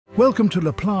Welcome to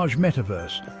La Plage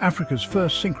Metaverse, Africa's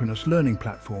first synchronous learning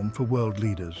platform for world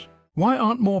leaders. Why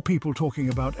aren't more people talking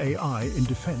about AI in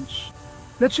defense?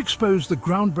 Let's expose the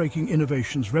groundbreaking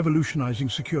innovations revolutionizing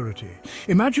security.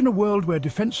 Imagine a world where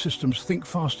defense systems think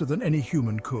faster than any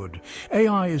human could.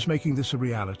 AI is making this a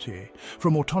reality.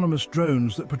 From autonomous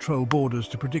drones that patrol borders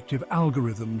to predictive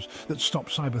algorithms that stop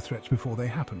cyber threats before they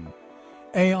happen.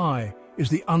 AI is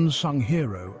the unsung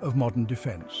hero of modern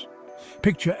defense.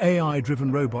 Picture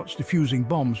AI-driven robots defusing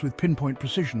bombs with pinpoint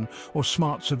precision or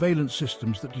smart surveillance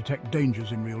systems that detect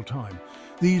dangers in real time.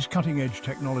 These cutting-edge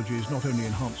technologies not only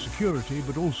enhance security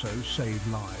but also save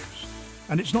lives.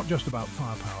 And it's not just about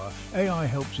firepower. AI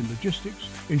helps in logistics,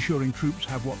 ensuring troops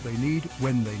have what they need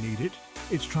when they need it.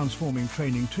 It's transforming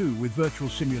training too, with virtual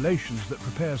simulations that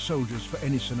prepare soldiers for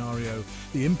any scenario.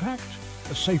 The impact?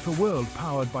 A safer world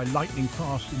powered by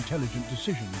lightning-fast, intelligent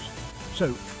decisions.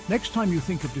 So, next time you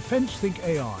think of defense, think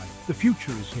AI. The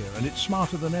future is here and it's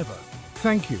smarter than ever.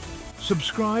 Thank you.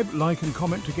 Subscribe, like and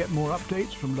comment to get more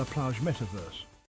updates from La Plage Metaverse.